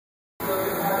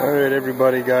Alright,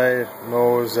 everybody guy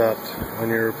knows that when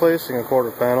you're replacing a quarter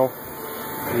panel,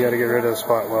 you got to get rid of the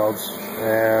spot welds,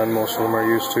 and most of them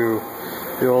are used to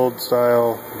the old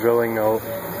style drilling out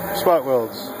spot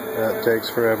welds. That takes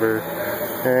forever,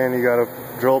 and you got to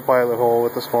drill a pilot hole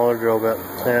with a smaller drill bit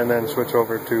and then switch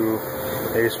over to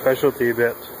a specialty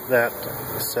bit that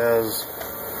says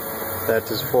that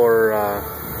is for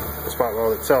the spot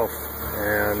weld itself,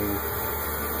 and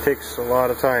it takes a lot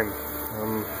of time.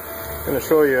 I'm going to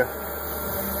show you a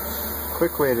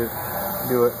quick way to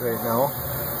do it right now.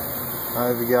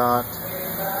 I've got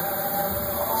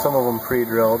some of them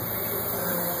pre-drilled,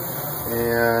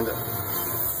 and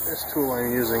this tool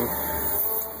I'm using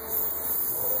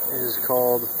is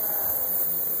called,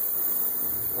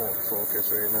 won't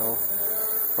focus right now,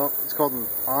 well, it's called an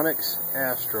Onyx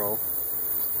Astro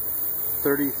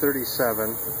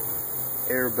 3037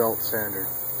 air belt sander,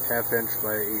 1/2 inch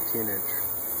by 18 inch.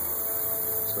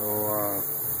 So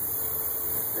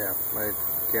yeah, my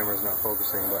camera's not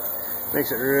focusing, but it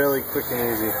makes it really quick and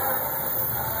easy.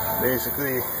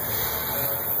 Basically,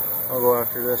 I'll go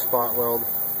after this spot weld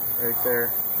right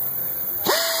there.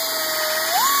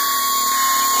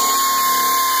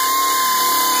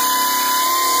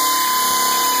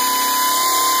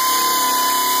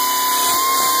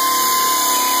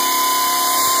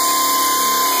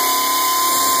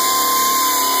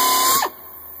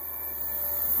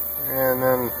 And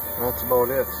then that's about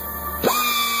it.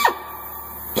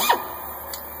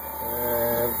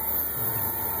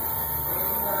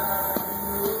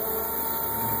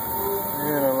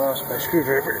 And I lost my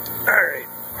screwdriver. Alright,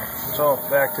 so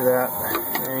back to that.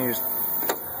 And you just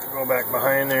go back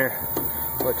behind there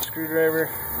with the screwdriver.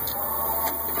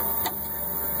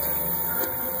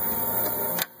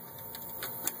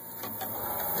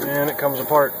 And it comes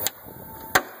apart.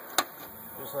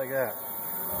 Just like that.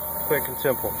 Quick and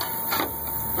simple.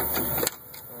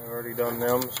 I've already done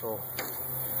them, so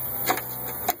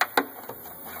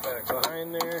back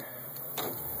behind there.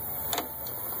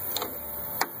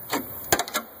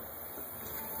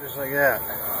 Just like that.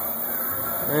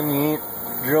 Then you ain't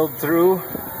drilled through.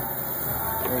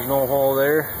 There's no hole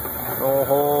there. No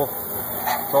hole.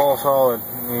 It's all solid.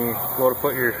 And you go to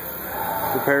put your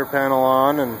repair panel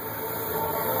on, and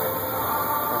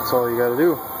that's all you gotta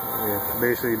do. You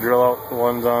basically drill out the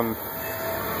ones on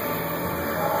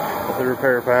the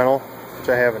repair panel, which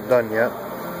I haven't done yet.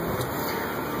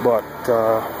 But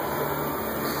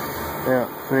yeah,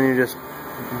 then you just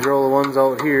drill the ones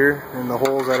out here, and the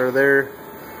holes that are there,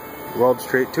 weld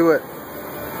straight to it.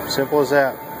 Simple as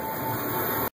that.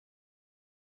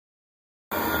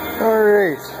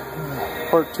 Alright,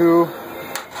 part 2.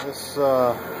 This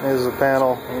is the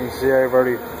panel. You can see I've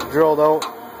already drilled out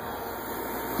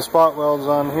the spot welds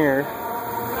on here.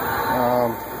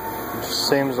 Just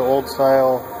same as the old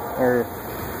style, or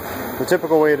the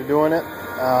typical way of doing it.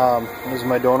 This is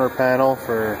my donor panel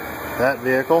for that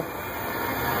vehicle.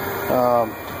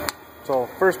 So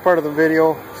first part of the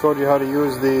video showed you how to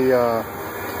use the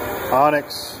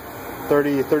Onyx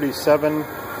 3037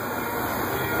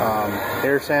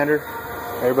 air sander,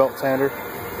 air belt sander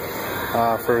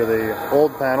for the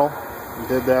old panel.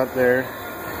 Did that there.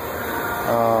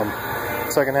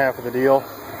 Second half of the deal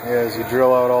is you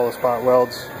drill out all the spot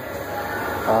welds,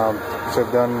 which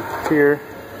I've done here,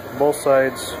 both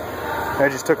sides. I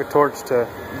just took a torch to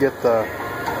get the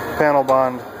panel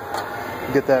bond,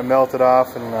 get that melted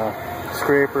off, and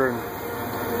scraper and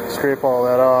scrape all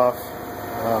that off.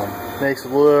 Makes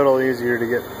it a little easier to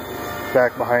get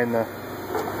back behind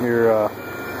your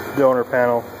donor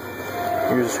panel.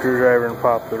 Use a screwdriver and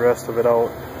pop the rest of it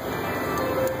out.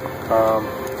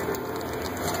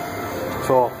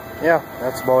 So yeah,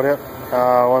 that's about it.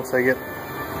 Once I get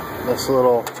this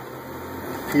little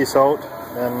piece out,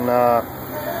 then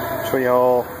show you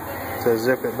how to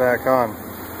zip it back on.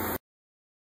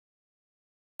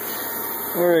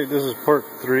 Alright, this is part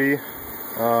 3.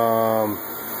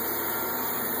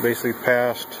 Basically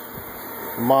passed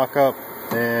mock-up,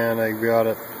 and I got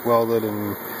it welded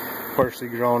and partially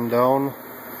ground down.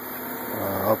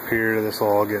 Up here, this will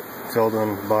all get filled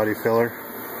in with body filler.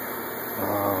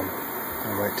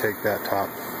 I might take that top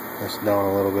this down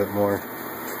a little bit more.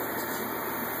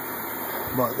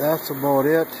 But that's about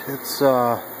it. It's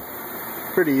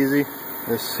pretty easy.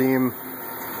 This seam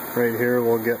right here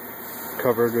will get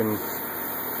covered in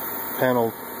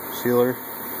panel sealer,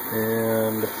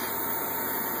 and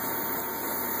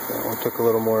that one took a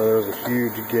little more. There was a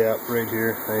huge gap right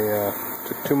here. I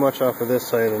took too much off of this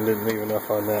side and didn't leave enough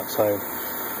on that side,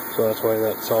 so that's why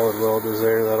that solid weld is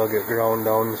there. That'll get ground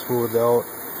down and smoothed out.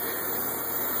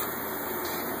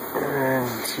 And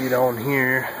you can see down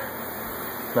here,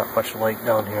 not much light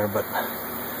down here, but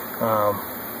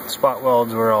Spot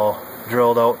welds were all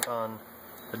drilled out on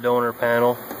the donor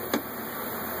panel,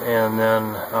 and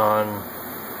then on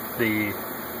the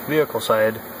vehicle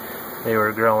side they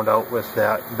were ground out with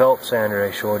that belt sander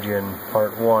I showed you in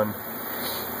part 1.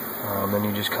 Then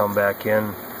you just come back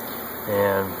in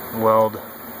and weld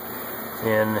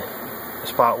in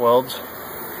spot welds.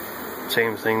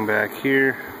 Same thing back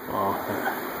here.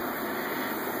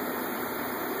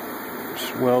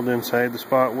 Just weld inside the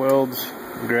spot welds,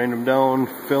 grind them down,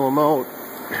 fill them out,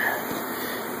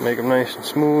 make them nice and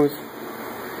smooth,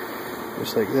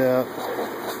 just like that.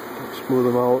 Smooth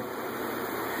them out,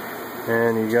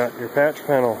 and you got your patch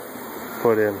panel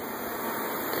put in.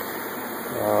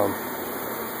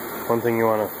 One thing you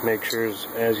want to make sure is,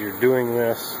 as you're doing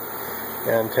this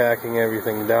and tacking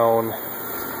everything down,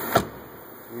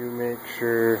 you make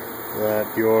sure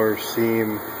that your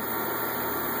seam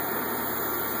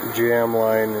jam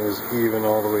line is even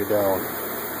all the way down.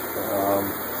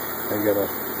 I got a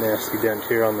nasty dent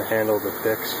here on the handle to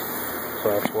fix, so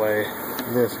that's why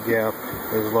this gap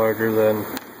is larger than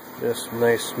this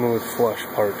nice smooth flush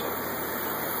part.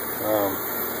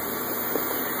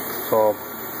 So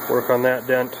I'll work on that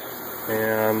dent,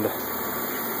 and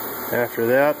after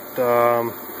that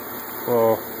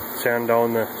we'll sand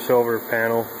down the silver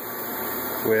panel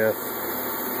with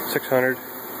 600.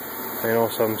 I know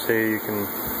some say you can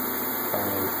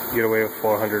get away with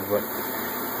 400, but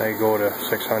I go to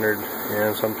 600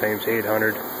 and sometimes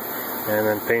 800, and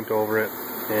then paint over it.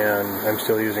 And I'm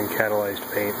still using catalyzed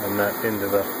paint. I'm not into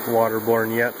the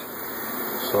waterborne yet,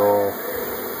 so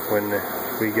when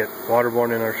we get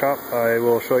waterborne in our shop, I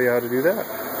will show you how to do that.